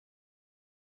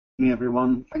evening,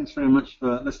 everyone. Thanks very much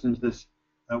for listening to this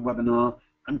webinar.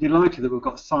 I'm delighted that we've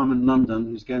got Simon London,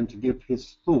 who's going to give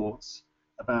his thoughts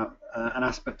about an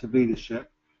aspect of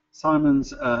leadership.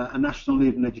 Simon's a national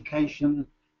leader in education.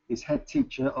 He's head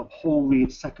teacher of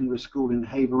Hallmead Secondary School in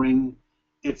Havering.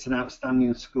 It's an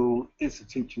outstanding school. It's a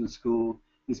teaching school.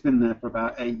 He's been there for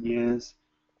about 8 years.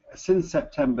 Since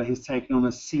September, he's taken on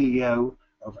as CEO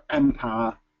of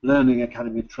Empower Learning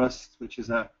Academy Trust, which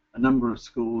is a number of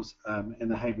schools in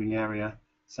the Havering area.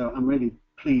 So I'm really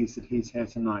pleased that he's here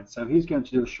tonight. So he's going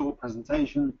to do a short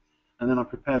presentation, and then I've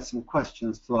prepared some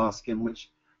questions to ask him, which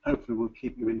hopefully will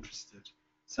keep you interested.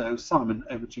 So Simon,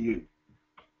 over to you.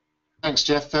 Thanks,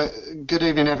 Jeff. Good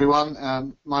evening,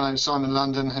 everyone. My name is Simon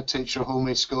London, head teacher at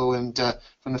Hallmead School, and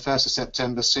from the 1st of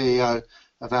September, CEO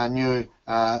of our new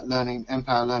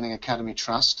Empower Learning Academy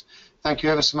Trust. Thank you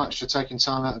ever so much for taking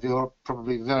time out of your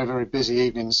probably very, very busy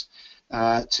evenings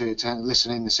to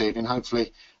listen in this evening.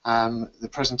 Hopefully the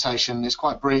presentation is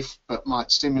quite brief, but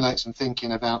might stimulate some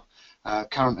thinking about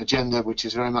current agenda, which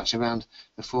is very much around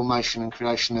the formation and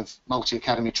creation of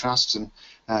multi-academy trusts and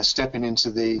stepping into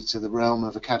the realm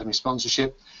of academy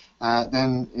sponsorship.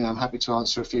 Then I'm happy to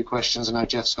answer a few questions. I know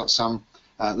Jeff's got some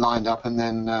lined up, and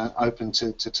then open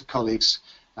to colleagues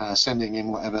sending in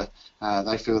whatever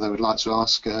they feel they would like to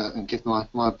ask and give my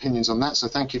opinions on that. So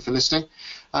thank you for listening.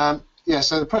 Yeah,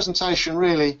 so the presentation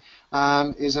really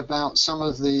is about some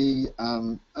of the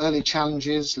early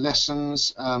challenges,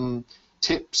 lessons,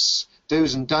 tips,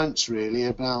 do's and don'ts really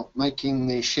about making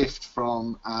the shift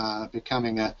from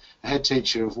becoming a head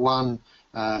teacher of one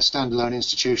standalone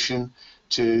institution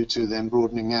to then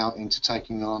broadening out into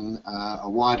taking on a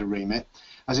wider remit.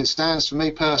 As it stands for me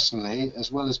personally,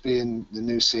 as well as being the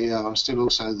new CEO, I'm still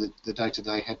also the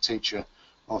day-to-day head teacher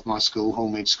of my school,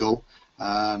 Hallmead School.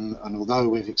 And although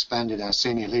we've expanded our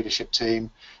senior leadership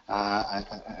team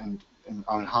and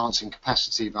are enhancing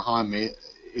capacity behind me,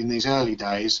 in these early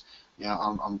days,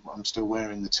 I'm still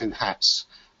wearing the two hats,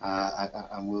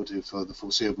 and will do for the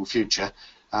foreseeable future,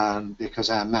 because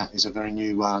our mat is a very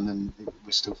new one and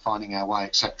we're still finding our way,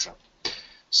 etc.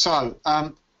 So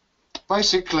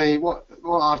basically what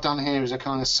I've done here is a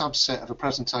kind of subset of a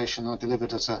presentation I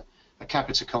delivered at a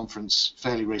Capita conference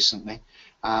fairly recently.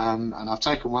 And I've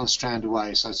taken one strand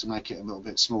away so to make it a little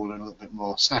bit smaller and a little bit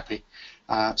more snappy.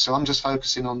 So I'm just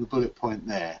focusing on the bullet point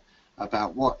there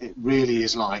about what it really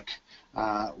is like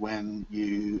when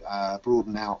you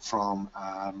broaden out from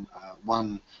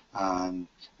one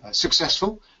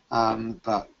successful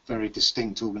but very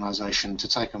distinct organisation to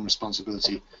take on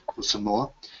responsibility for some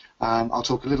more. I'll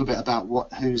talk a little bit about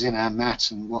who's in our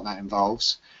mat and what that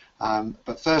involves.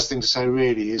 But first thing to say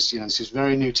really is, this is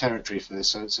very new territory for this,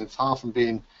 so it's far from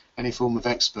being any form of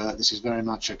expert. This is very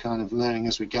much a kind of learning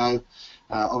as we go.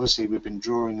 Obviously we've been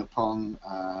drawing upon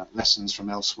lessons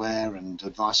from elsewhere and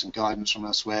advice and guidance from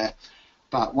elsewhere,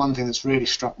 but one thing that's really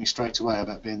struck me straight away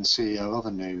about being the CEO of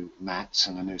a new mat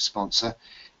and a new sponsor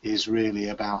is really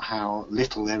about how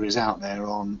little there is out there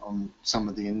on some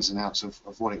of the ins and outs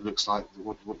of what it looks like,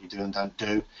 what you do and don't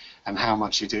do, and how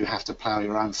much you do have to plough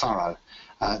your own furrow.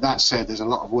 That said, there's a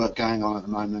lot of work going on at the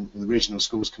moment with the regional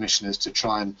schools commissioners to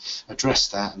try and address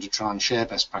that and to try and share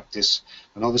best practice.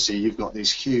 And obviously you've got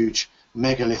these huge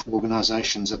megalith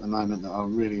organisations at the moment that are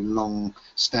really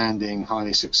long-standing,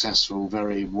 highly successful,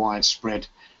 very widespread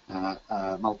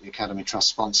multi-academy trust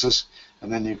sponsors.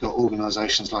 And then you've got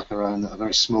organisations like our own that are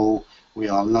very small. We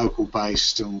are local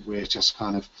based and we're just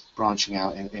kind of branching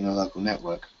out in a local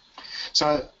network.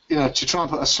 So, to try and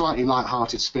put a slightly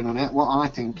light-hearted spin on it, what I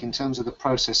think in terms of the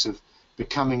process of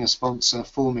becoming a sponsor,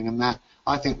 forming a mat,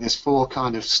 I think there's 4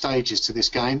 kind of stages to this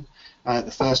game.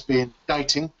 The first being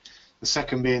dating, the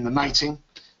second being the mating,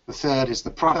 the third is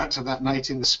the product of that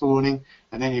mating, the spawning,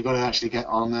 and then you've got to actually get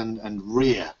on and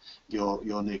rear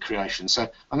your new creation. So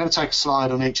I'm going to take a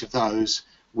slide on each of those,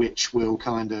 which will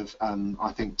kind of,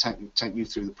 I think, take you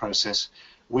through the process.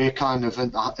 We're kind of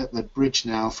at the bridge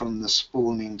now from the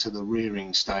spawning to the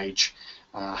rearing stage,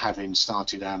 having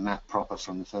started our mat proper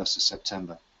from the 1st of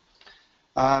September.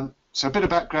 So a bit of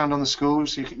background on the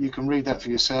schools, you can read that for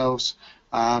yourselves.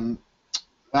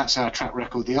 That's our track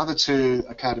record. The other 2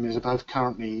 academies are both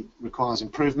currently requires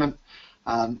improvement.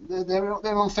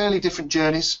 They're on fairly different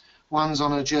journeys. One's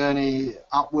on a journey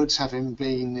upwards, having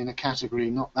been in a category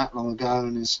not that long ago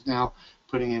and is now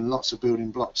putting in lots of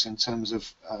building blocks in terms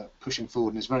of pushing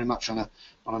forward and is very much on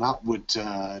an upward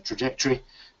trajectory.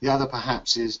 The other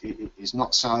perhaps is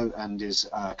not so and is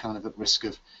kind of at risk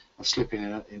of slipping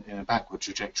in a backward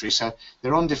trajectory. So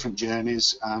they're on different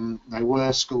journeys. They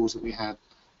were schools that we had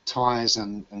ties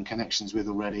and connections with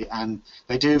already, and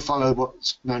they do follow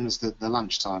what's known as the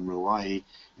lunchtime rule, i.e.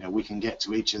 we can get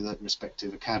to each of the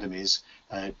respective academies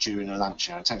during a lunch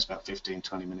hour. It takes about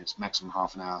 15-20 minutes, maximum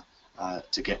half an hour,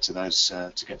 to get to those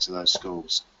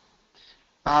schools.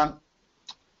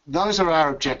 Those are our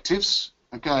objectives.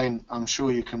 Again, I'm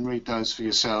sure you can read those for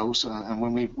yourselves. And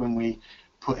when we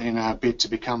put in our bid to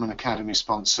become an academy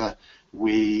sponsor,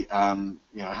 we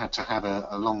had to have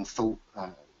a long thought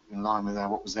in line with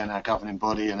what was then our governing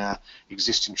body and our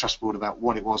existing trust board about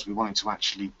what it was we wanted to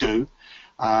actually do.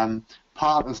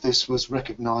 Part of this was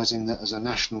recognising that as a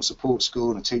national support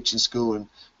school and a teaching school, and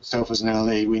myself as an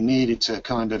LE, we needed to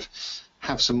kind of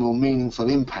have some more meaningful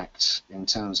impact in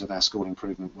terms of our school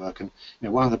improvement work. And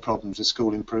one of the problems with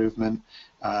school improvement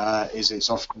is it's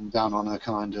often done on a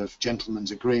kind of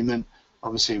gentleman's agreement.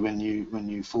 Obviously, when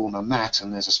you form a MAT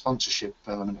and there's a sponsorship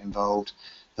element involved,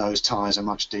 those ties are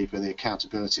much deeper, the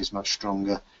accountability is much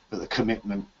stronger, but the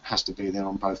commitment has to be there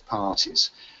on both parties.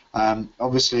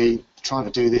 Obviously, trying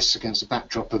to do this against a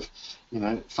backdrop of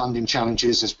funding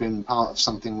challenges has been part of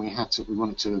something we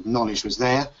wanted to acknowledge was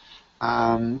there.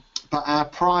 But our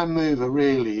prime mover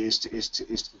really is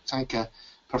to take a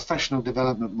professional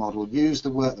development model, use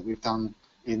the work that we've done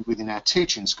within our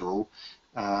teaching school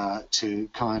to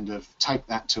kind of take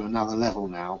that to another level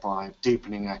now by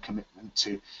deepening our commitment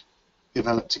to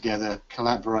develop together,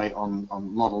 collaborate on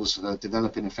models for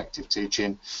developing effective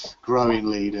teaching, growing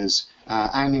leaders,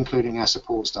 and including our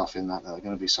support staff in that are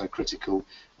going to be so critical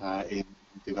in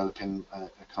developing a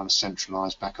kind of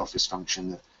centralised back office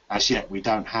function that as yet we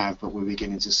don't have, but we're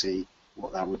beginning to see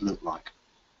what that would look like.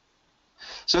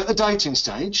 So at the dating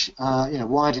stage,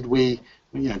 why did we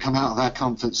come out of our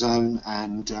comfort zone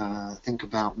and think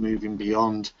about moving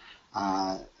beyond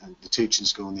the teaching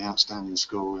school and the outstanding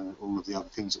school and all of the other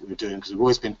things that we were doing, because we've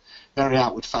always been very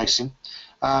outward facing,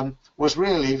 was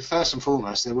really, first and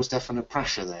foremost, there was definite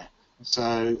pressure there.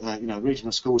 So,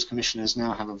 regional schools commissioners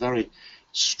now have a very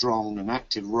strong and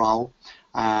active role,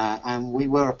 and we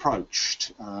were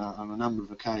approached on a number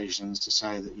of occasions to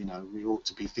say that, we ought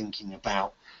to be thinking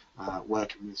about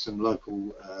working with some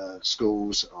local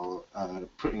schools or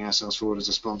putting ourselves forward as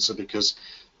a sponsor, because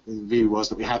the view was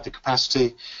that we had the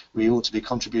capacity, we ought to be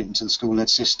contributing to the school-led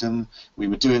system. We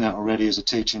were doing that already as a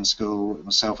teaching school,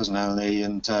 myself as an LE,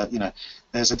 and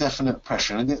there's a definite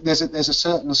pressure, and there's a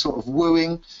certain sort of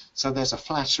wooing, so there's a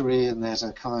flattery and there's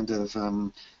a kind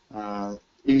of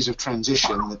ease of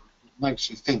transition that makes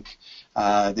you think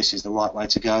this is the right way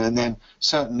to go, and then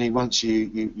certainly once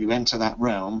you enter that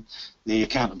realm, the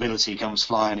accountability comes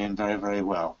flying in very, very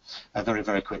well, very,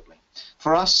 very quickly.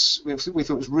 For us, we thought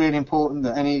it was really important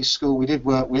that any school we did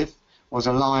work with was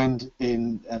aligned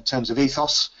in terms of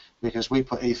ethos, because we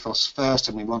put ethos first,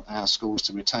 and we want our schools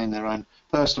to retain their own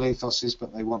personal ethoses,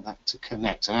 but they want that to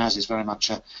connect. And ours is very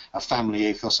much a family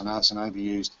ethos, and that's an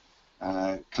overused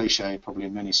cliche probably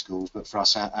in many schools, but for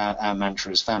us our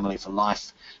mantra is family for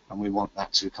life, and we want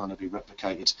that to kind of be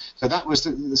replicated. So that was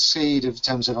the seed in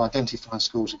terms of identifying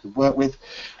schools we could work with.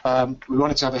 We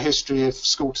wanted to have a history of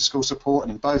school-to-school support,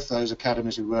 and in both those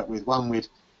academies we worked with, one we'd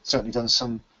certainly done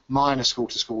some minor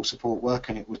school-to-school support work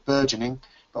and it was burgeoning,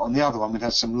 but on the other one we'd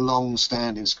had some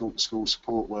long-standing school-to-school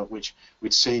support work which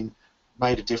we'd seen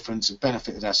made a difference, it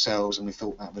benefited ourselves, and we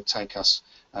thought that would take us,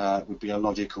 would be a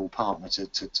logical partner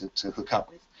to hook up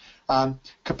with.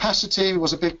 Capacity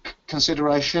was a big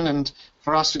consideration, and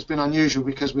for us it's been unusual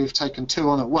because we've taken two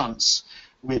on at once,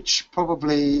 which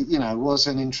probably was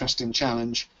an interesting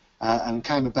challenge, and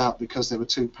came about because there were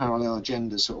two parallel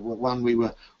agendas. Sort of one, we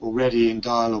were already in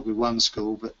dialogue with one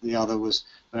school, but the other was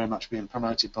very much being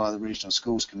promoted by the Regional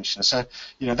Schools Commissioner. So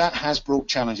that has brought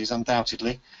challenges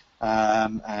undoubtedly.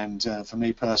 And for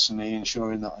me personally,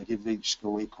 ensuring that I give each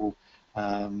school equal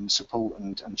support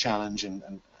and challenge, and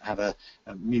have a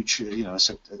mutual, a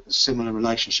similar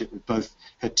relationship with both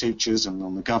head teachers and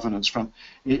on the governance front,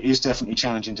 it is definitely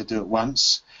challenging to do at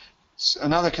once.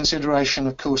 Another consideration,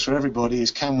 of course, for everybody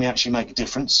is, can we actually make a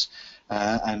difference?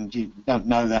 And you don't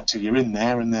know that till you're in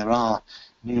there, and there are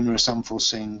numerous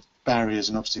unforeseen barriers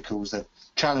and obstacles that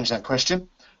challenge that question.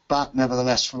 But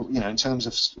nevertheless, in terms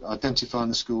of identifying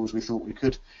the schools we thought we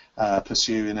could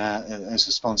pursue as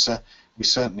a sponsor, we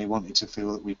certainly wanted to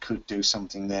feel that we could do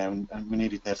something there, and we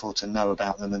needed therefore to know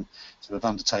about them and to have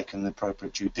undertaken the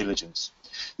appropriate due diligence.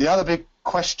 The other big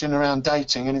question around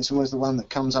dating, and it's always the one that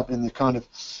comes up in the kind of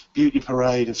beauty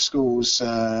parade of schools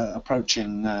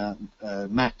approaching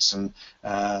MATs and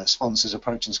sponsors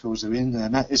approaching schools that are in there,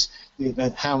 and that is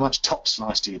how much top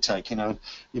slice do you take?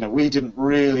 We didn't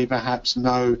really perhaps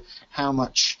know how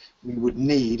much we would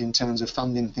need in terms of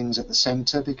funding things at the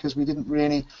centre, because we didn't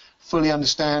really fully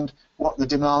understand what the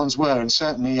demands were, and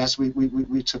certainly as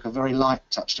we took a very light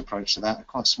touched approach to that, a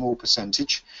quite small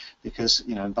percentage, because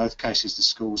in both cases the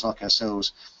schools like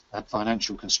ourselves had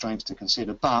financial constraints to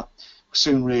consider, but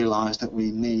soon realised that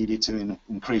we needed to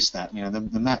increase that.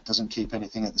 The MAT doesn't keep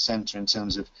anything at the centre in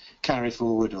terms of carry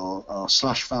forward or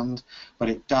slush fund, but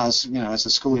it does, as the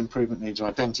school improvement needs are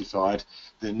identified,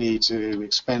 the need to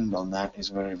expend on that is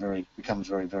becomes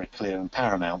very, very clear and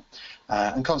paramount.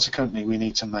 And consequently, we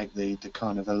need to make the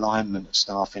kind of alignment of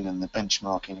staffing and the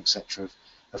benchmarking, etc.,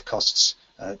 of costs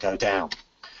go down.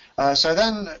 So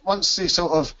then, once the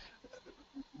sort of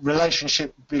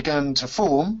relationship began to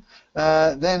form,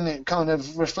 then it kind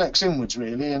of reflects inwards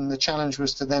really, and the challenge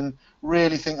was to then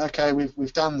really think, okay,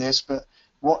 we've done this, but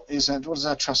what does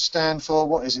our trust stand for?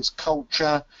 What is its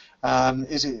culture?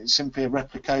 Is it simply a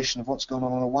replication of what's gone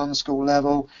on a one school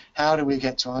level? How do we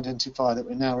get to identify that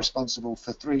we're now responsible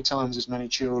for 3 times as many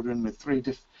children with three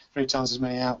times as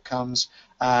many outcomes,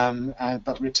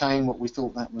 but retain what we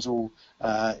thought that was all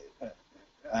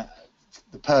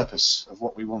the purpose of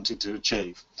what we wanted to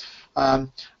achieve.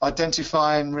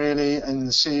 Identifying really in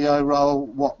the CEO role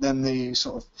what then the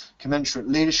sort of commensurate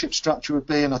leadership structure would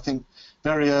be, and I think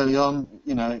very early on,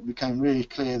 it became really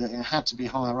clear that it had to be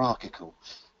hierarchical.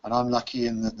 And I'm lucky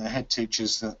in that the head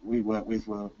teachers that we work with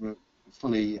were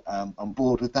fully on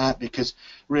board with that, because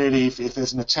really if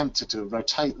there's an attempt to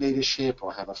rotate leadership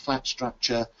or have a flat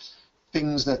structure,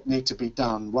 things that need to be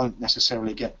done won't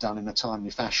necessarily get done in a timely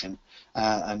fashion.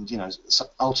 And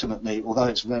ultimately, although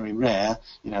it's very rare,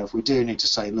 if we do need to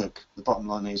say, look, the bottom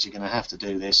line is you're going to have to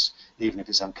do this, even if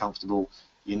it's uncomfortable,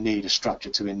 you need a structure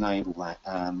to enable that.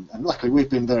 And luckily, we've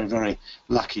been very, very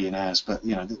lucky in ours, but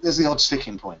there's the odd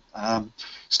sticking point.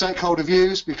 Stakeholder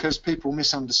views, because people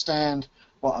misunderstand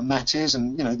what a MAT is,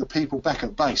 and the people back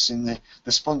at base in the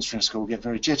sponsoring school get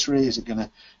very jittery. Is it going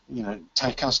to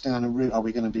take us down a route? Are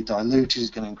we going to be diluted? Is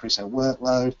it going to increase our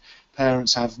workload?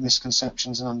 Parents have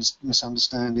misconceptions and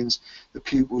misunderstandings. The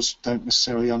pupils don't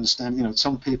necessarily understand.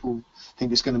 Some people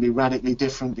think it's going to be radically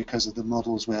different because of the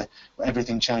models where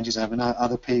everything changes overnight.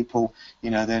 Other people,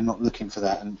 they're not looking for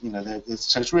that, and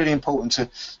so it's really important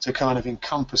to kind of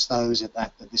encompass those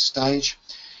at this stage.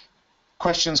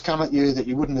 Questions come at you that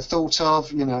you wouldn't have thought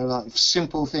of, like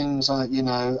simple things like,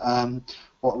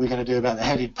 what are we going to do about the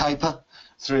headed paper,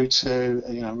 through to,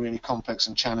 really complex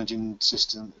and challenging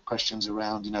system questions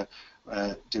around,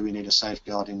 do we need a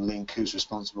safeguarding link, who's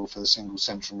responsible for the single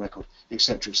central record,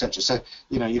 etc., etc. So,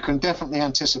 you can definitely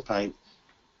anticipate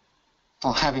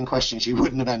for having questions you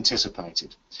wouldn't have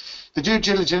anticipated. The due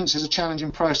diligence is a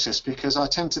challenging process, because I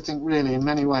tend to think really in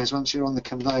many ways once you're on the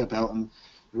conveyor belt and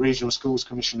the Regional Schools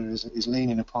Commissioner is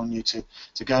leaning upon you to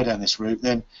go down this route,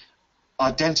 then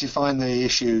identifying the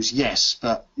issues, yes,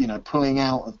 but pulling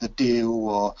out of the deal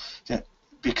or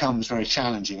becomes very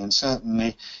challenging. And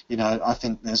certainly, I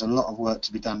think there's a lot of work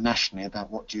to be done nationally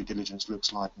about what due diligence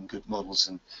looks like and good models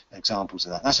and examples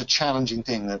of that. That's a challenging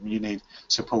thing that you need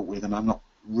support with, and I'm not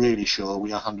really sure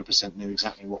we 100% knew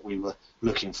exactly what we were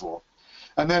looking for.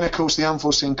 And then, of course, the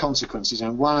unforeseen consequences.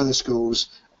 And one of the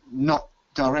schools, not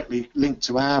directly linked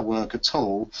to our work at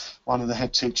all, one of the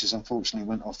head teachers unfortunately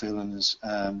went off ill,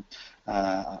 and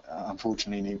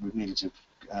unfortunately we needed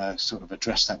to sort of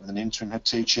address that with an interim head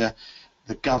teacher.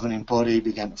 The governing body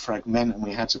began to fragment, and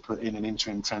we had to put in an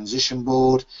interim transition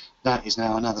board. That is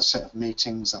now another set of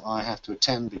meetings that I have to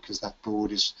attend, because that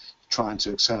board is trying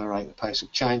to accelerate the pace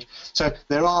of change. So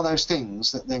there are those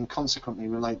things that then consequently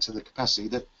relate to the capacity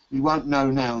that you won't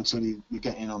know now until you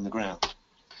get in on the ground.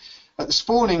 At the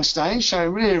spawning stage, so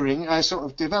rearing, sort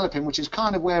of developing, which is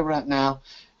kind of where we're at now,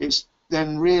 it's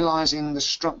then realising the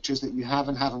structures that you have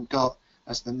and haven't got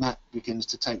as the MAT begins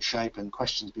to take shape and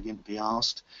questions begin to be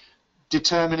asked.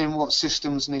 Determining what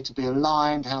systems need to be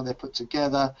aligned, how they're put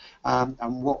together,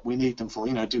 and what we need them for.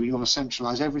 Do we want to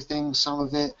centralise everything, some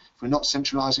of it? If we're not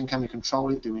centralising, can we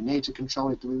control it? Do we need to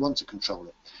control it? Do we want to control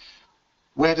it?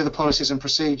 Where do the policies and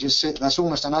procedures sit? That's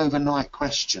almost an overnight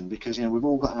question, because we've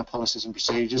all got our policies and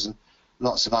procedures, and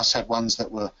lots of us had ones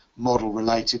that were model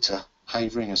related to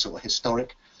Havering and sort of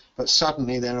historic. But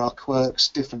suddenly there are quirks,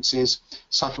 differences,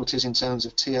 subtleties in terms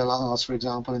of TLRs, for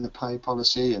example, in the pay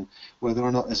policy, and whether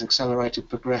or not there's accelerated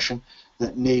progression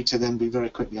that need to then be very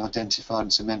quickly identified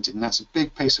and cemented. And that's a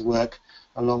big piece of work,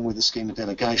 along with the scheme of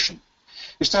delegation.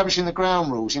 Establishing the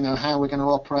ground rules, how we're going to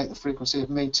operate, the frequency of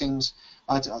meetings.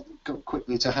 I got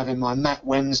quickly to having my MAT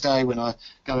Wednesday, when I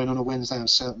go in on a Wednesday on a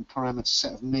certain parameter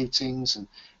set of meetings and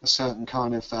a certain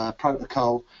kind of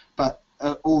protocol. But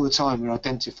all the time we're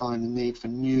identifying the need for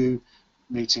new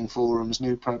meeting forums,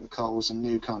 new protocols and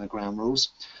new kind of ground rules.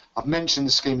 I've mentioned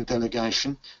the scheme of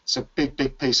delegation. It's a big,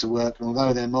 big piece of work, and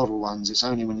although they're model ones, it's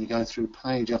only when you go through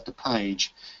page after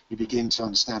page you begin to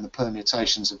understand the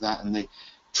permutations of that and the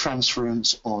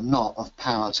transference or not of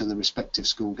power to the respective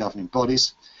school governing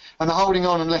bodies. And the holding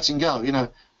on and letting go, you know,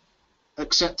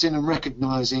 accepting and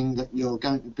recognising that you're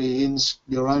going to be in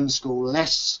your own school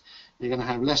less, you're going to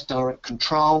have less direct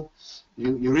control,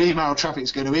 your email traffic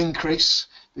is going to increase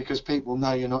because people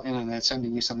know you're not in and they're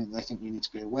sending you something they think you need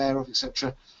to be aware of,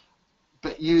 etc.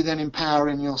 But you then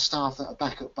empowering your staff that are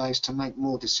backup based to make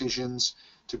more decisions,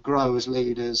 to grow as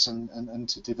leaders and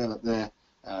to develop their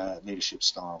leadership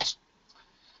styles.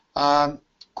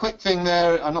 Quick thing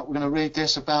there, I'm not going to read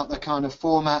this, about the kind of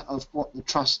format of what the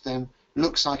trust then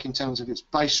looks like in terms of its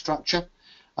base structure.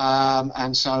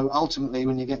 And so ultimately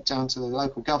when you get down to the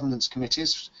local governance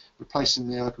committees, replacing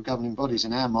the local governing bodies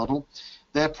in our model,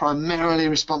 they're primarily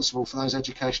responsible for those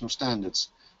educational standards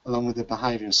along with the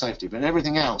behaviour and safety, but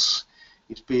everything else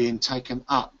is being taken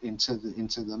up into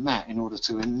the MAT in order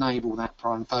to enable that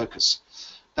prime focus.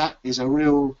 That is a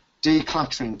real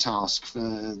decluttering task for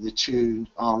the two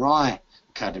RI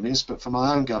academies, but for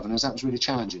my own governors that was really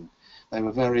challenging. They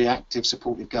were very active,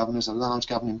 supportive governors, a large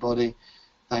governing body.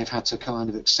 They've had to kind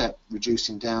of accept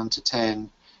reducing down to 10,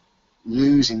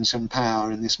 losing some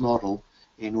power in this model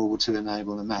in order to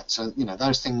enable the MAT. So, you know,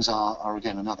 those things are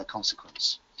again another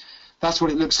consequence. That's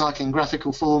what it looks like in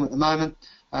graphical form at the moment,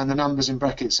 and the numbers in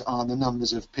brackets are the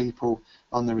numbers of people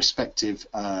on the respective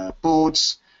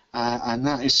boards, and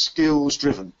that is skills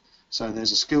driven. So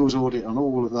there's a skills audit on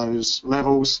all of those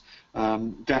levels.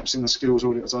 Gaps in the skills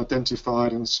audit is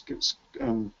identified,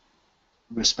 and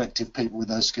respective people with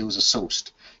those skills are sourced.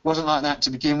 It wasn't like that to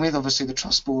begin with. Obviously the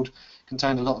trust board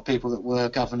contained a lot of people that were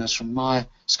governors from my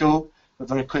school, but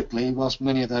very quickly, whilst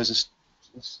many of those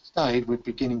have stayed, we're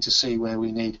beginning to see where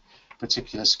we need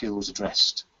particular skills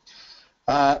addressed.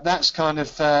 That's kind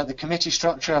of the committee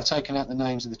structure. I've taken out the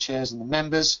names of the chairs and the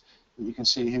members, but you can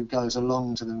see who goes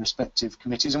along to the respective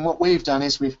committees. And what we've done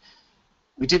is we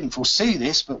didn't foresee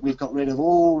this, but we've got rid of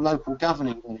all local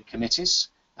governing committees,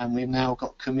 and we've now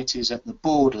got committees at the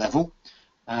board level,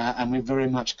 and we've very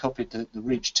much copied the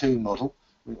REACH 2 model.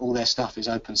 All their stuff is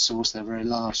open source. They're a very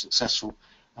large, successful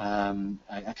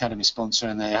academy sponsor,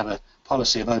 and they have a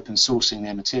policy of open sourcing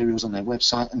their materials on their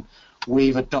website, and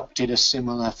we've adopted a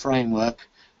similar framework,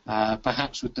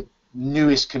 perhaps with the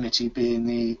newest committee being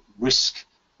the risk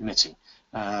committee,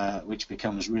 which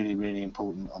becomes really, really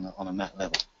important on a MAT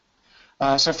level.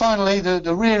 So finally,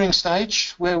 the rearing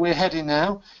stage, where we're heading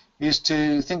now, is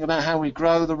to think about how we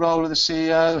grow the role of the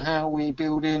CEO, how we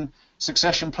build in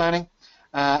succession planning,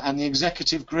 and the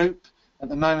executive group. At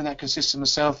the moment that consists of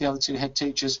myself, the other two head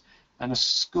teachers, and a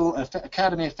school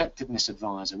academy effectiveness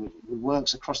advisor who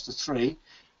works across the three.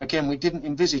 Again, we didn't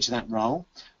envisage that role,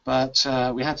 but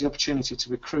we had the opportunity to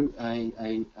recruit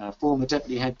a former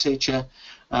deputy head teacher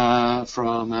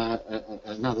from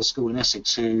another school in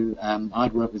Essex who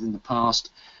I'd worked with in the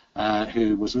past,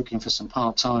 who was looking for some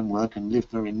part-time work and lived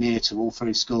very near to all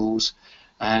three schools,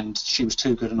 and she was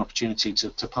too good an opportunity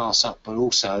to pass up. But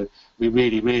also we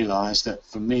really realised that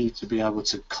for me to be able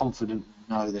to confidently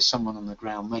know there's someone on the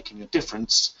ground making a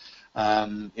difference,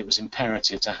 it was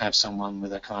imperative to have someone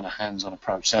with a kind of hands-on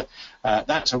approach. So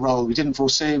that's a role we didn't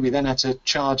foresee. We then had to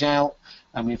charge out,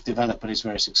 and we've developed, but it's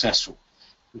very successful.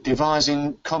 We're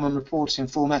devising common reporting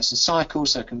formats and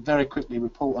cycles so can very quickly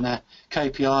report on our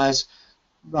KPIs,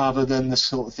 rather than the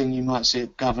sort of thing you might see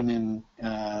at governing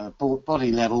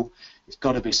body level. It's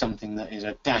got to be something that is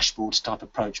a dashboards type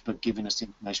approach, but giving us the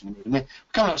information we need. And we're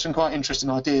coming up with some quite interesting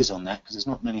ideas on that, because there's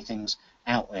not many things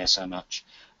out there so much.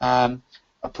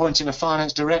 Appointing a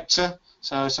finance director,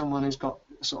 so someone who's got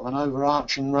sort of an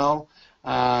overarching role.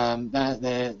 There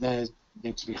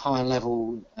needs to be high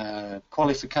level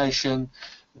qualification.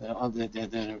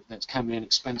 That can be an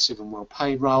expensive and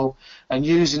well-paid role, and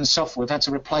using software. We've had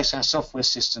to replace our software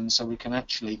system so we can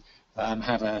actually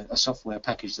have a software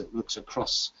package that looks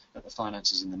across at the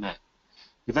finances in the MAT.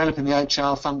 Developing the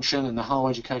HR function and the whole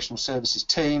educational services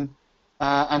team,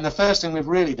 and the first thing we've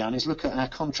really done is look at our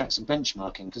contracts and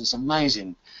benchmarking, because it's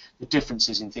amazing the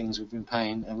differences in things we've been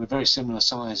paying, and we're very similar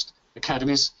sized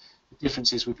academies. The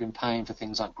differences we've been paying for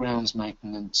things like grounds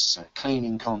maintenance,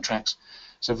 cleaning contracts.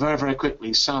 So very, very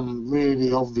quickly, some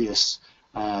really obvious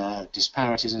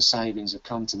disparities and savings have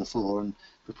come to the fore, and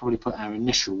we've probably put our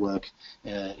initial work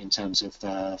in terms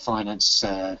of finance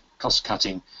cost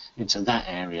cutting into that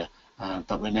area,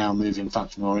 but we're now moving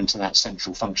much more into that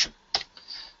central function.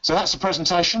 So that's the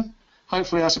presentation.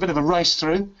 Hopefully that's a bit of a race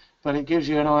through, but it gives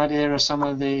you an idea of some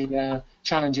of the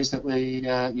challenges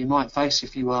that you might face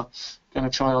if you are going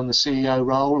to try on the CEO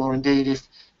role, or indeed if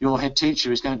your head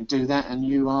teacher is going to do that, and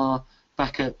you are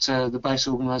back at the base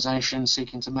organisation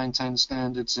seeking to maintain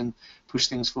standards and push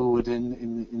things forward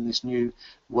in this new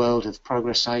world of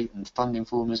Progress 8 and funding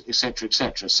formulas, etc.,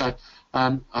 etc. So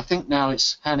I think now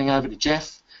it's handing over to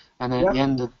Jeff, and then at the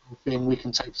end of the thing we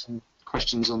can take some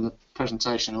questions on the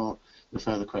presentation or the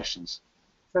further questions.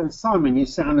 So Simon, you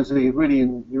sound as though you're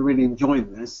really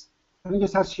enjoying this. Can I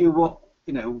just ask you what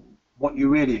you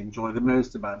really enjoy the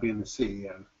most about being the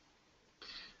CEO?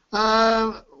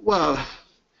 Well,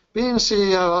 being a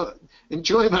CEO,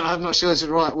 enjoyment, I'm not sure is the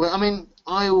right word. I mean,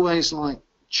 I always like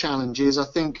challenges. I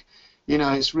think,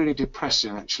 it's really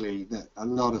depressing, actually, that a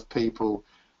lot of people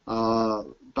are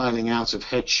bailing out of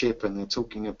headship, and they're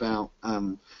talking about,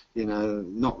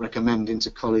 not recommending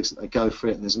to colleagues that they go for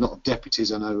it. And there's a lot of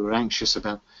deputies I know who are anxious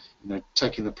about,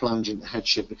 taking the plunge into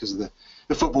headship because of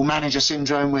the football manager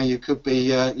syndrome, where you could be,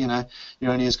 you're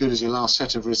only as good as your last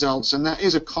set of results. And that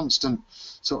is a constant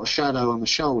sort of shadow on the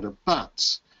shoulder.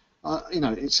 But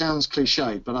it sounds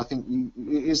cliched, but I think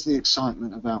it is the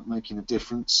excitement about making a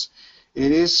difference.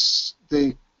 It is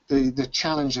the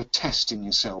challenge of testing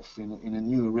yourself in a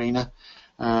new arena,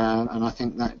 and I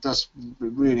think that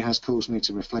really has caused me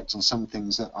to reflect on some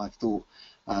things that I thought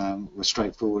were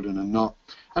straightforward and are not.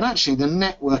 And actually, the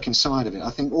networking side of it,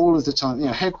 I think all of the time,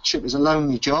 headship is a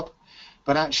lonely job,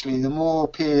 but actually, the more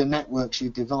peer networks you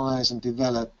devise and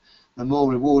develop, the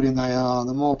more rewarding they are,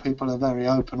 the more people are very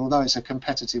open. Although it's a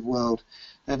competitive world,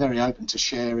 they're very open to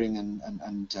sharing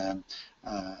and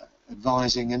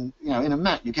advising. And in a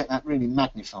MAT, you get that really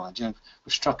magnified. We've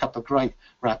struck up a great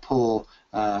rapport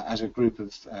as a group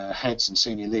of heads and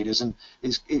senior leaders, and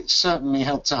it certainly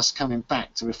helped us coming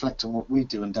back to reflect on what we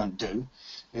do and don't do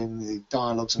in the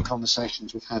dialogues and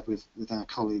conversations we've had with our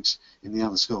colleagues in the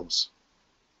other schools.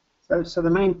 So the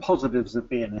main positives of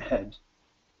being a head.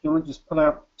 Do you want to just pull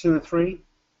out 2 or 3?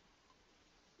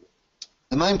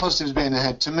 The main positives of being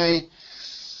ahead, to me,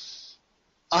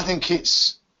 I think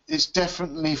it's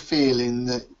definitely feeling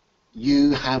that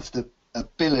you have the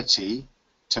ability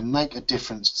to make a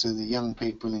difference to the young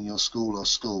people in your school or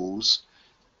schools.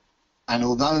 And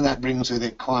although that brings with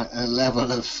it quite a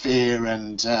level of fear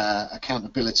and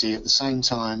accountability, at the same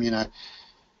time,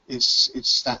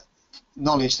 it's that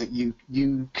knowledge that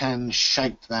you can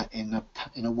shape that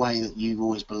in a way that you've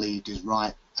always believed is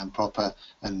right and proper,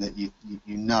 and that you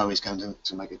know is going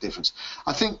to make a difference.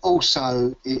 I think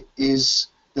also it is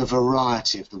the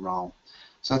variety of the role.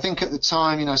 So I think at the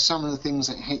time, some of the things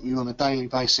that hit you on a daily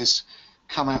basis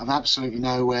come out of absolutely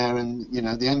nowhere, and the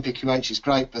NPQH is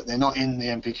great, but they're not in the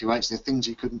NPQH. They're things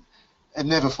you couldn't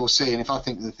never foresee. And if I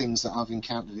think of the things that I've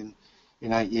encountered in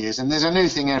 8 years, and there's a new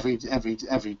thing every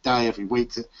day, every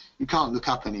week that you can't look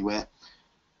up anywhere.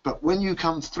 But when you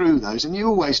come through those, and you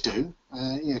always do,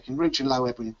 you can reach a low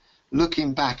ebb when you're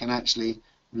looking back and actually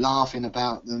laughing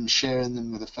about them, sharing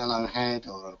them with a fellow head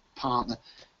or a partner,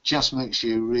 just makes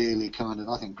you really kind of,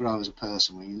 I think, grow as a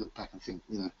person when you look back and think,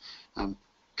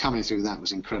 coming through that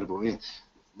was incredible. Yeah.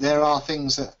 There are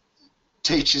things that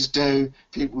teachers do,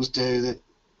 pupils do, that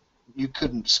you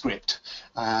couldn't script,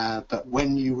 but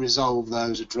when you resolve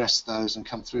those, address those, and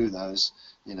come through those,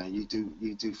 you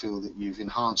do feel that you've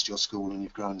enhanced your school and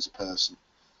you've grown as a person.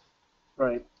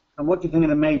 Right. And what do you think are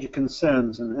the major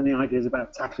concerns, and any ideas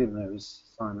about tackling those,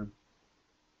 Simon?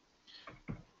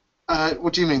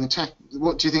 What do you mean?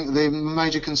 What do you think are the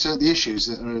major concerns, the issues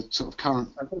that are sort of current?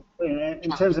 I think,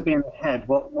 in terms of being the head,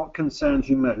 what concerns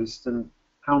you most, and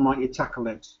how might you tackle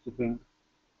it, do you think?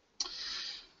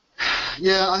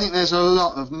 Yeah, I think there's a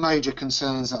lot of major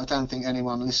concerns that I don't think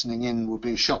anyone listening in will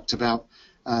be shocked about,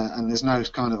 and there's no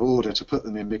kind of order to put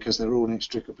them in because they're all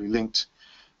inextricably linked.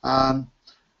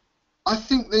 I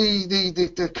think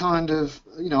the kind of,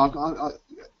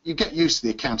 you get used to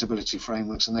the accountability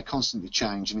frameworks, and they constantly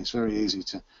change, and it's very easy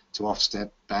to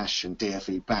Ofsted bash and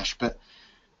DFE bash, but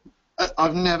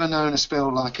I've never known a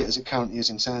spell like it as it currently is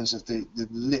in terms of the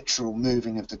literal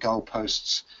moving of the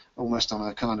goalposts almost on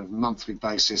a kind of monthly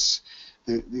basis.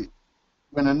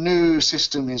 When a new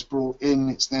system is brought in,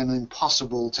 it's then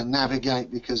impossible to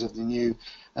navigate because of the new,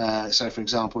 so for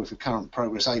example, if the current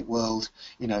Progress 8 world,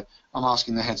 I'm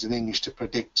asking the heads of English to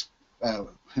predict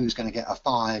who's going to get a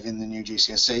 5 in the new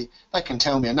GCSE. They can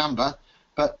tell me a number,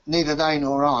 but neither they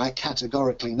nor I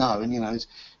categorically know, and it's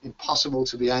impossible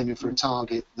to be aiming for a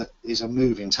target that is a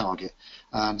moving target.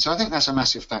 So I think that's a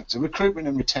massive factor. Recruitment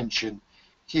and retention,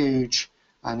 huge.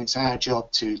 And it's our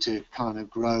job to kind of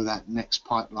grow that next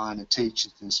pipeline of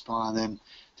teachers, to inspire them,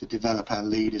 to develop our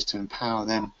leaders, to empower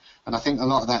them. And I think a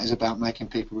lot of that is about making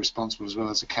people responsible as well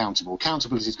as accountable.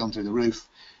 Accountability has gone through the roof,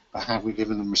 but have we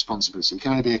given them responsibility? You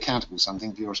can only be accountable for something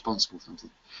if you're responsible for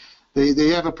something.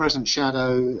 The ever-present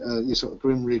shadow, your sort of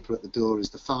grim reaper at the door, is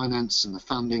the finance and the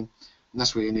funding, and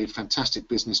that's where you need fantastic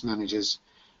business managers.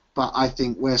 But I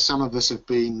think where some of us have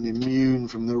been immune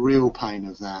from the real pain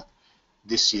of that,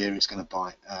 this year it's going to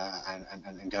bite,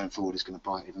 and going forward it's going to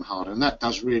bite even harder, and that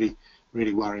does really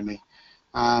worry me.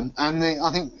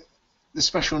 I think the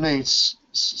special needs,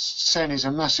 SEN is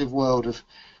a massive world of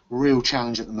real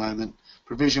challenge at the moment.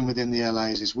 Provision within the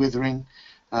LAs is withering.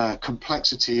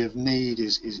 Complexity of need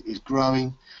is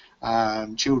growing.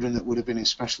 Children that would have been in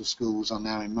special schools are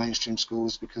now in mainstream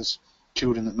schools because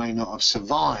children that may not have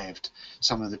survived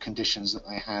some of the conditions that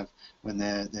they have when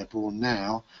they're born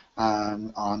now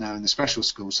are now in the special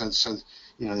school. So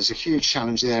you know, there's a huge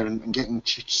challenge there, and getting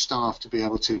staff to be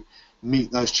able to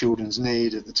meet those children's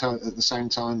need at the same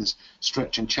time as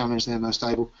stretch and challenge their most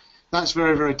able. That's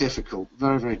very difficult,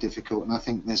 very difficult, and I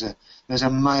think there's a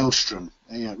maelstrom.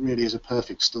 You know, it really is a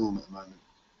perfect storm at the moment.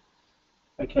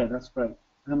 Okay, that's great.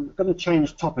 I'm going to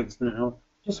change topics now.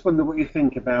 Just wonder what you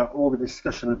think about all the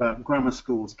discussion about grammar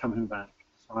schools coming back,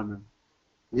 Simon.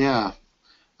 Yeah,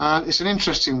 it's an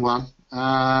interesting one,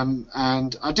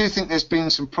 and I do think there's been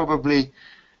some probably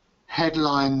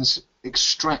headlines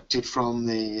extracted from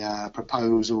the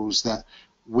proposals that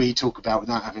we talk about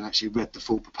without having actually read the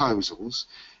full proposals.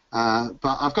 But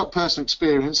I've got personal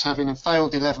experience, having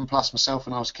failed 11 plus myself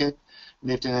when I was a kid.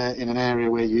 Lived in an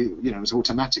area where you know, it was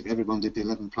automatic. Everyone did the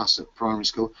 11 plus at primary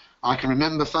school. I can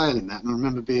remember failing that, and I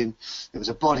remember it was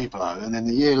a body blow. And then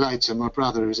the year later, my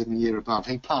brother, who was in the year above,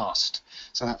 he passed.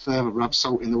 So that further rubbed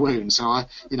salt in the wound. So I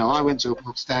went to a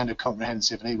standard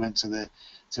comprehensive, and he went to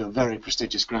a very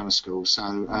prestigious grammar school.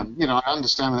 So you know, I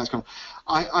understand where that's come.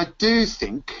 I do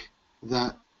think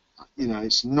that, you know,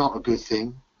 it's not a good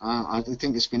thing. I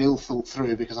think it's been ill thought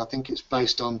through, because I think it's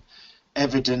based on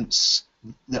evidence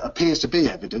that appears to be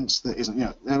evidence that isn't. You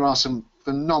know, there are some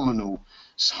phenomenal,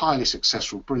 highly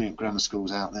successful, brilliant grammar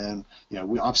schools out there, and you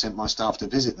know, I've sent my staff to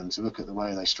visit them to look at the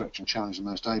way they stretch and challenge the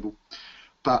most able.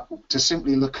 But to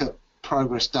simply look at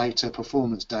progress data,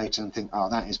 performance data, and think, oh,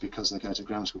 that is because they go to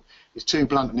grammar school, it's too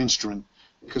blunt an instrument,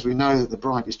 because we know that the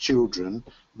brightest children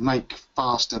make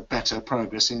faster, better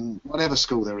progress in whatever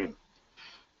school they're in.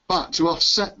 But to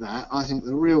offset that, I think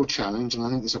the real challenge, and I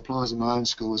think this applies in my own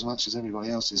school as much as everybody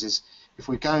else's, is if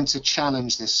we're going to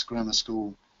challenge this grammar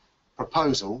school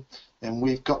proposal, then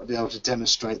we've got to be able to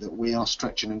demonstrate that we are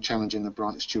stretching and challenging the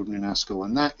brightest children in our school,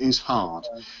 and that is hard.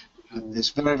 It's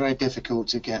very difficult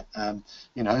to get,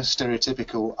 you know,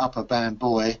 stereotypical upper band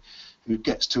boy who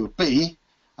gets to a B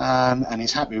and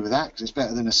he's happy with that because it's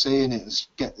better than a C, and it's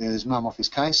get his mum off his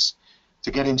case.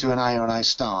 To get into an A or an A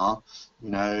star, you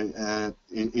know,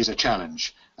 is a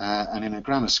challenge. And in a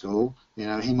grammar school, you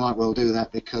know, he might well do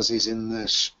that because he's in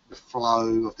the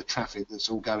flow of the traffic that's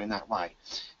all going that way.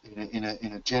 In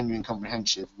a genuine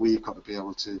comprehensive, we've got to be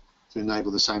able to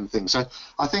enable the same thing. So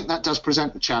I think that does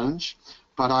present a challenge,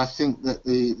 but I think that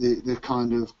the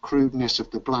kind of crudeness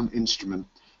of the blunt instrument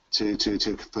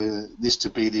for this to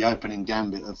be the opening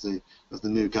gambit of the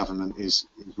new government is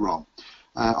wrong.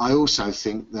 I also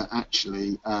think that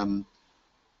actually,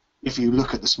 if you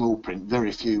look at the small print,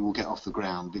 very few will get off the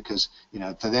ground, because, you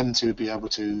know, for them to be able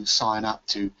to sign up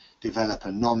to develop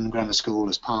a non-grammar school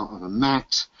as part of a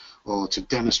MAT, or to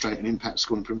demonstrate an impact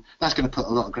school improvement, that's going to put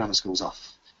a lot of grammar schools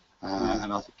off.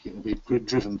 And I think it will be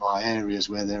driven by areas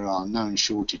where there are known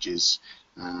shortages,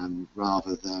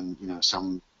 rather than, you know,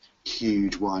 some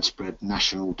huge widespread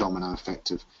national domino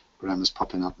effect of grammars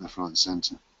popping up left, right and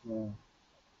centre. Yeah.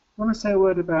 I want to say a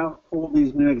word about all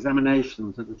these new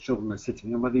examinations that the children are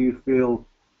sitting, and whether you feel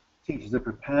teachers are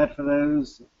prepared for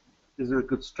those. Is there a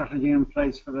good strategy in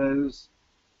place for those?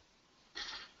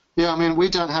 Yeah, I mean, we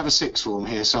don't have a sixth form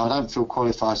here, so I don't feel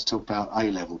qualified to talk about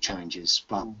A-level changes.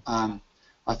 But I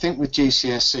think with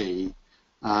GCSE,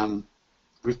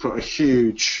 we've put a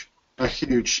huge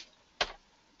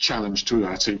challenge to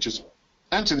our teachers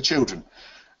and to the children.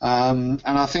 And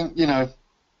I think, you know,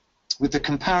 with the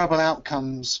comparable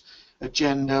outcomes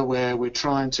agenda, where we're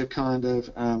trying to kind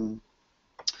of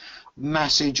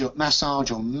massage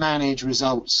or manage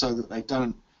results so that they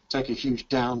don't take a huge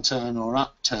downturn or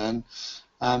upturn,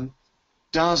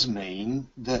 does mean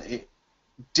that it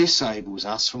disables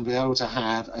us from being able to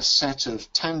have a set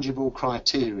of tangible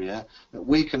criteria that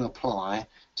we can apply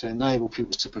to enable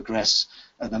pupils to progress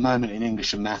at the moment in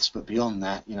English and maths, but beyond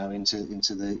that, you know, into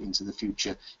the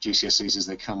future GCSEs as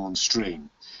they come on stream.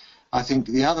 I think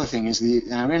the other thing is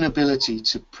our inability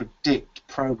to predict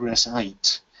progress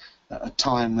 8 at a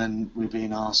time when we're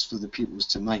being asked for the pupils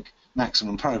to make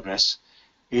maximum progress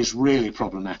is really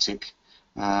problematic.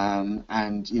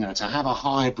 And to have a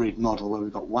hybrid model where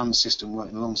we've got one system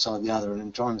working alongside the other and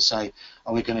then trying to say,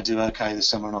 are we going to do okay this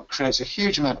summer or not, creates a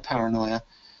huge amount of paranoia,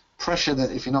 pressure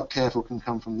that, if you're not careful, can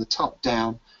come from the top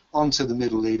down onto the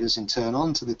middle leaders, in turn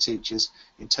onto the teachers,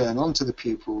 in turn onto the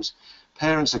pupils.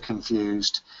 Parents are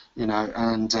confused,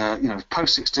 and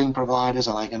post-16 providers,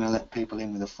 are they going to let people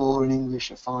in with a 4 in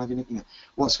English, a 5 in,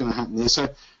 what's going to happen there? So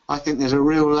I think there's a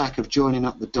real lack of joining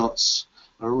up the dots,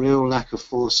 a real lack of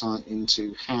foresight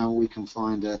into how we can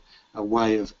find a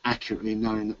way of accurately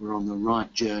knowing that we're on the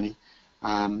right journey.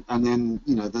 And then,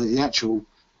 the actual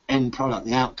end product,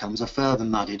 the outcomes, are further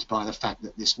muddied by the fact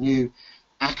that this new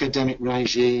academic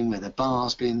regime, where the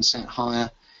bar's being set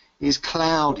higher, is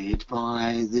clouded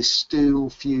by the still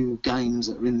few gains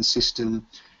that are in the system,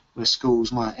 where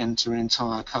schools might enter an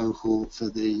entire cohort for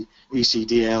the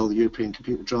ECDL, the European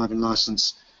Computer Driving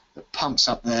Licence, that pumps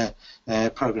up their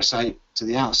progress rate. To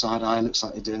the outside eye, looks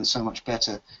like they're doing so much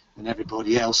better than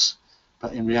everybody else,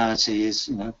 but in reality is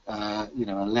a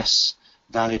less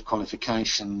valid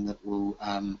qualification that will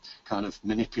kind of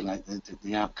manipulate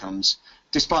the outcomes,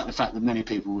 despite the fact that many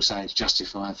people will say it's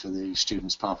justified for the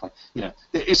student's pathway.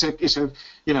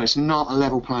 It's not a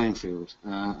level playing field,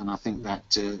 and I think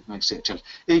that makes it a challenge.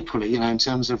 Equally, in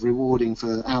terms of rewarding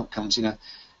for outcomes,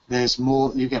 there's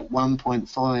more. You get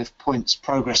 1.5 points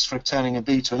progress for turning a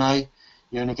B to an A.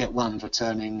 You only get 1 for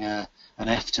turning an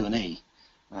F to an E.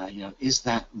 Is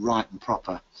that right and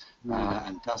proper?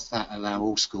 And does that allow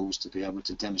all schools to be able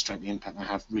to demonstrate the impact they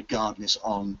have, regardless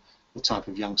on the type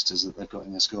of youngsters that they've got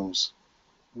in their schools?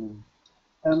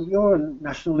 You're a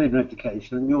national leader in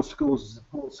education, and your schools are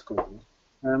support schools.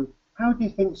 How do you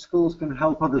think schools can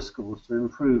help other schools to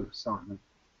improve, Simon?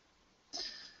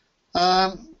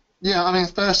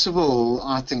 First of all,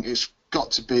 I think it's got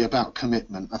to be about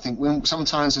commitment. I think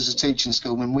sometimes as a teaching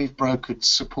school, when we've brokered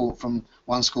support from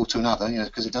one school to another,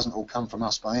 because it doesn't all come from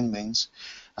us by any means,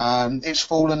 it's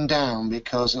fallen down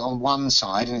because on one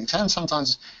side, and it can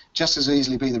sometimes just as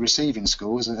easily be the receiving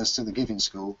school as to the giving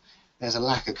school, there's a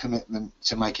lack of commitment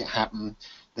to make it happen.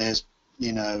 There's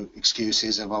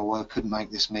excuses of, I couldn't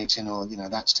make this meeting, or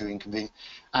that's too inconvenient,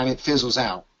 and it fizzles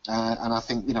out. And I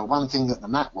think one thing that the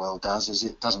MAT world does is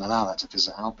it doesn't allow that to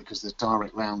fizzle out, because there's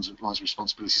direct rounds of lies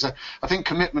responsibility. So I think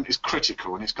commitment is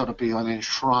critical, and it's got to be an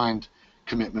enshrined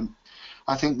commitment.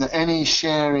 I think that any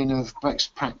sharing of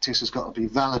best practice has got to be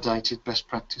validated best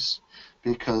practice,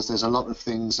 because there's a lot of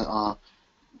things that are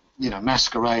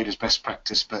masquerade as best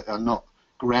practice but are not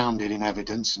grounded in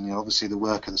evidence, and obviously the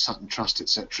work of the Sutton Trust,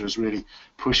 etc., is really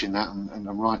pushing that,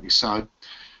 and rightly so.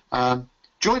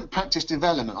 Joint practice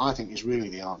development, I think, is really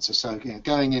the answer. So,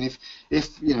 going in,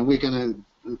 if we're going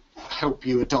to help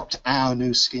you adopt our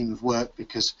new scheme of work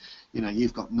because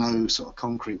you've got no sort of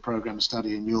concrete program of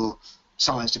study in your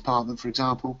science department, for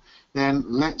example, then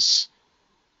let's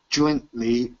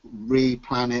jointly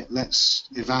replan it. Let's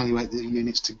evaluate the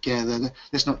units together.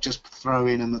 Let's not just throw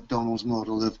in a McDonald's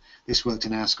model of this worked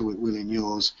in our school, it will in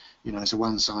yours. It's a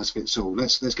one size fits all.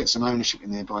 Let's get some ownership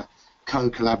in there by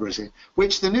co-collaborating,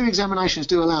 which the new examinations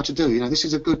do allow to do. This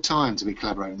is a good time to be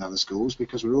collaborating with other schools,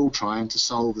 because we're all trying to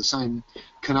solve the same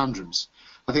conundrums.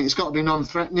 I think it's got to be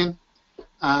non-threatening,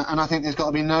 and I think there's got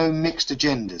to be no mixed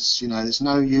agendas. There's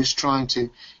no use trying to,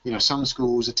 some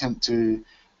schools attempt to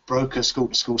broker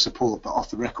school-to-school support, but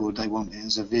off the record they want it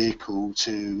as a vehicle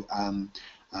to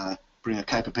bring a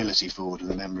capability forward with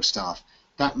a member of staff.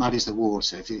 That muddies the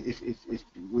water. If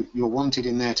you're wanted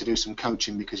in there to do some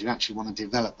coaching because you actually want to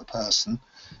develop the person,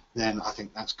 then I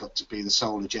think that's got to be the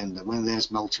sole agenda. When there's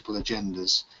multiple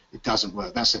agendas, it doesn't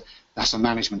work. That's a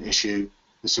management issue.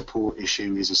 The support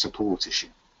issue is a support issue.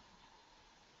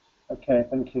 Okay,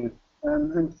 thank you.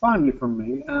 And finally from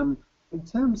me, in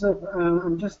terms of,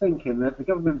 I'm just thinking that the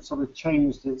government sort of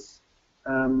changed its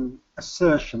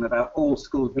assertion about all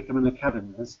schools becoming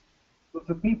academies. But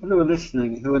for people who are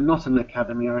listening who are not an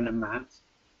academy or in a MAT,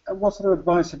 what sort of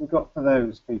advice have you got for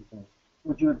those people?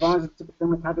 Would you advise them to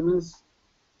become academies?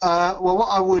 Well, what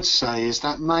I would say is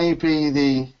that maybe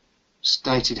the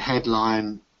stated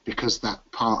headline, because that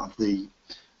part of the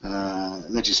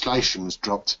legislation was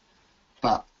dropped,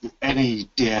 but any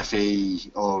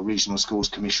DFE or Regional Schools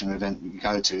Commission event you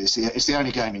go to, it's the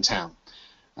only game in town.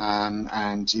 And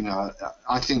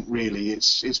I think really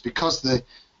it's because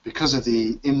of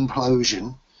the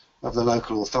implosion of the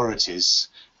local authorities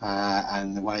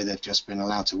and the way they've just been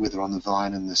allowed to wither on the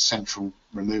vine, and the central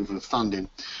removal of funding,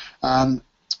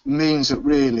 means that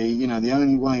really, the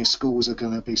only way schools are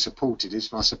going to be supported is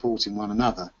by supporting one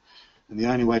another. And the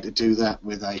only way to do that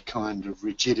with a kind of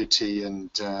rigidity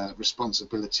and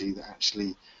responsibility that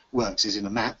actually works is in a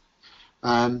MAT.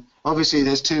 Obviously,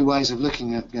 there's two ways of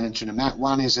looking at entering a MAT.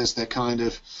 One is as their kind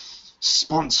of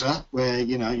sponsor, where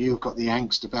you've got the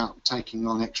angst about taking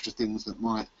on extra things that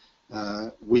might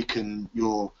weaken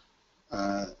your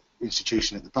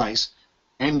institution at the base.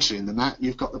 Entering the MAT,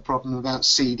 you've got the problem about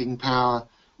ceding power,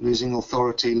 losing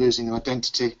authority, losing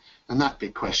identity, and that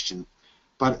big question.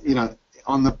 But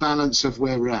on the balance of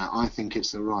where we're at, I think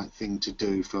it's the right thing to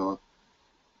do for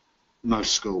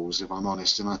most schools, if I'm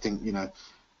honest. And I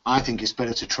think it's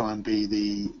better to try and be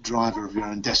the driver of your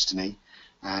own destiny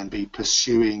and be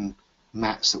pursuing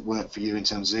MATs that work for you in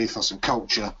terms of ethos and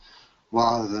culture,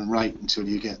 rather than wait until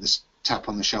you get this tap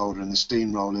on the shoulder and the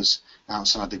steamrollers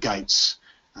outside the gates,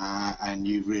 and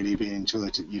you've really been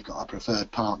intuited you've got a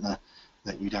preferred partner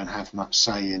that you don't have much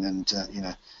say in, and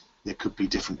there could be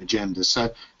different agendas.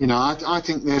 So I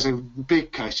think there's a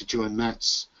big case to join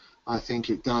MATs. I think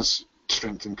it does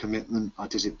strengthen commitment.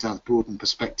 It does broaden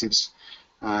perspectives,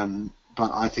 but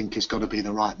I think it's got to be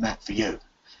the right MAT for you,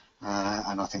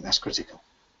 and I think that's critical.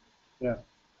 Yeah,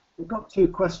 we've got two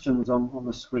questions on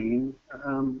the screen.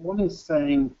 One is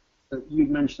saying that you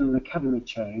mentioned an academy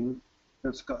chain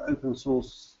that's got open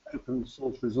source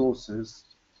resources.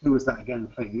 Who was that again,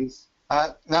 please?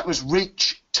 That was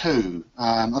Reach2.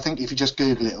 I think if you just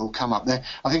Google it, it'll come up there.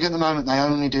 I think at the moment they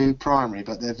only do primary,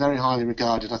 but they're very highly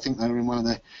regarded. I think they were in one of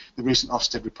the recent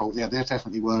Ofsted report. Yeah, they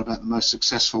definitely were about the most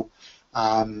successful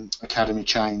academy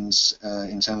chains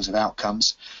in terms of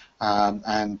outcomes.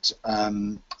 And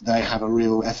they have a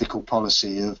real ethical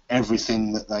policy of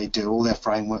everything that they do, all their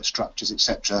framework structures,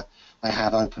 etc. They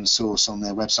have open source on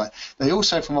their website. They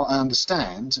also, from what I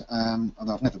understand,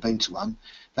 although I've never been to one,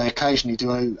 they occasionally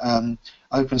do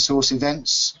open source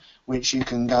events, which you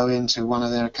can go into one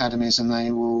of their academies and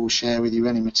they will share with you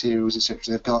any materials, etc.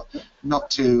 They've got not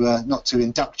to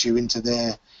induct you into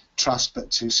their trust,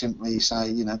 but to simply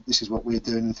say, this is what we're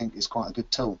doing and think it's quite a good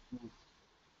tool.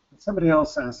 Somebody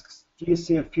else asks, do you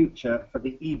see a future for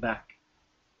the EBAC?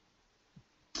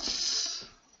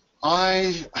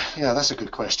 Yeah, that's a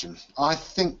good question. I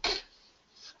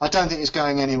don't think it's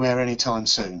going anywhere anytime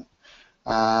soon.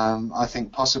 I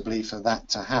think possibly for that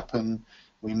to happen,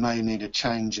 we may need a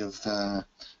change of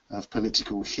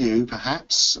political hue,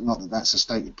 perhaps. Not that that's a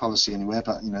stated policy anywhere,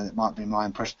 but it might be my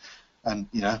impression. And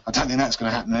I don't think that's going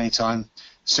to happen anytime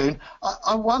soon.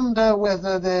 I wonder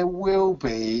whether there will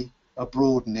be a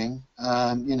broadening.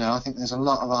 I think there's a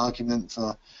lot of argument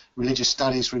for religious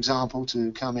studies, for example,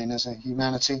 to come in as a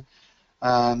humanity.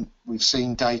 We've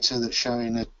seen data that's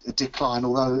showing a decline,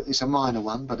 although it's a minor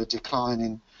one, but a decline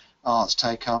in arts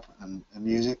take-up and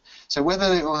music. So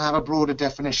whether it will have a broader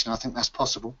definition, I think that's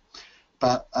possible.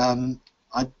 But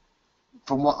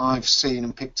from what I've seen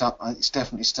and picked up, it's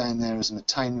definitely staying there as an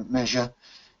attainment measure.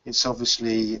 It's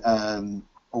obviously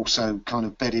also kind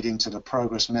of bedded into the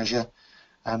progress measure.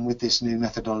 And with this new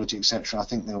methodology, etc., I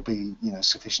think there'll be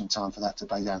sufficient time for that to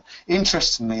bay down.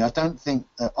 Interestingly, I don't think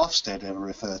that Ofsted ever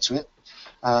refer to it.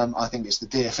 I think it's the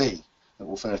DFE that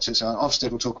will refer to it. So Ofsted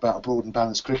will talk about a broad and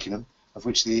balanced curriculum, of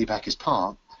which the EBAC is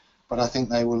part, but I think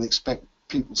they will expect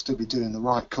people to be doing the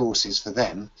right courses for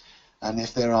them. And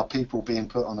if there are people being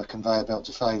put on a conveyor belt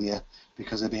to failure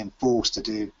because they're being forced to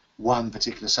do one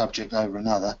particular subject over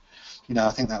another,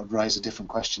 I think that would raise a different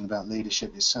question about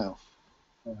leadership itself.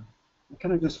 Yeah.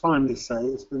 Can I just finally say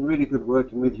it's been really good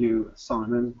working with you,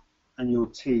 Simon, and your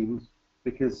team,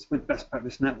 because with Best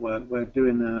Practice Network we're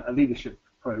doing a leadership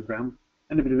program.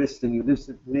 Anybody listening who lives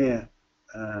near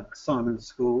Simon's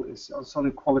school, it's on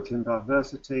equality and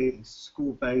diversity, it's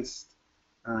school-based,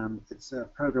 it's a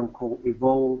program called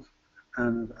Evolve,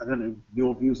 and I don't know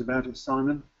your views about it,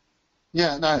 Simon?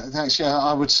 Yeah, no, thanks. Yeah,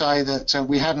 I would say that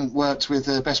we hadn't worked with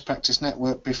the Best Practice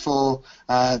Network before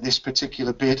this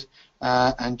particular bid,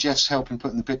 and Jeff's help in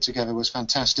putting the bid together was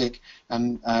fantastic,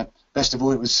 and best of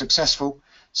all, it was successful.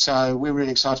 So we're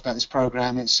really excited about this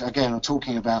program. It's, again, I'm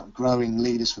talking about growing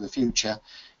leaders for the future.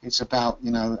 It's about,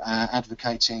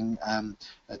 advocating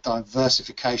a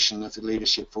diversification of the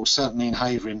leadership force. Certainly in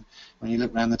Havering, when you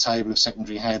look around the table of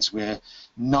secondary heads, we're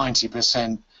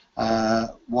 90%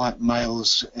 white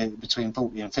males between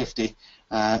 40 and 50.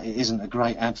 It isn't a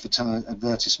great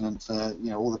advertisement for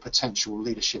all the potential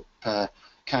leadership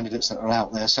candidates that are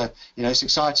out there. So it's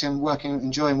exciting,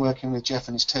 enjoying working with Jeff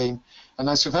and his team. And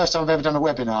that's the first time I've ever done a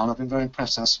webinar, and I've been very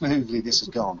impressed how smoothly this has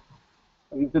gone.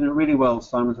 You've done it really well,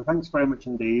 Simon. So thanks very much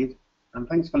indeed, and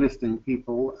thanks for listening,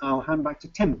 people. I'll hand back to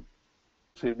Tim.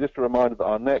 So just a reminder that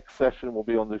our next session will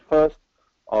be on the 1st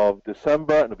of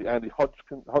December, and it'll be Andy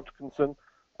Hodgkinson,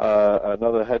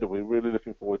 another head, and we're really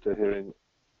looking forward to hearing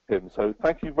him. So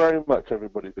thank you very much,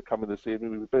 everybody, for coming this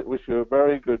evening. We wish you a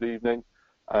very good evening,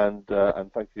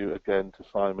 and thank you again to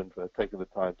Simon for taking the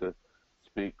time to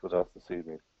speak with us this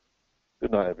evening.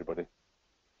 Good night, everybody.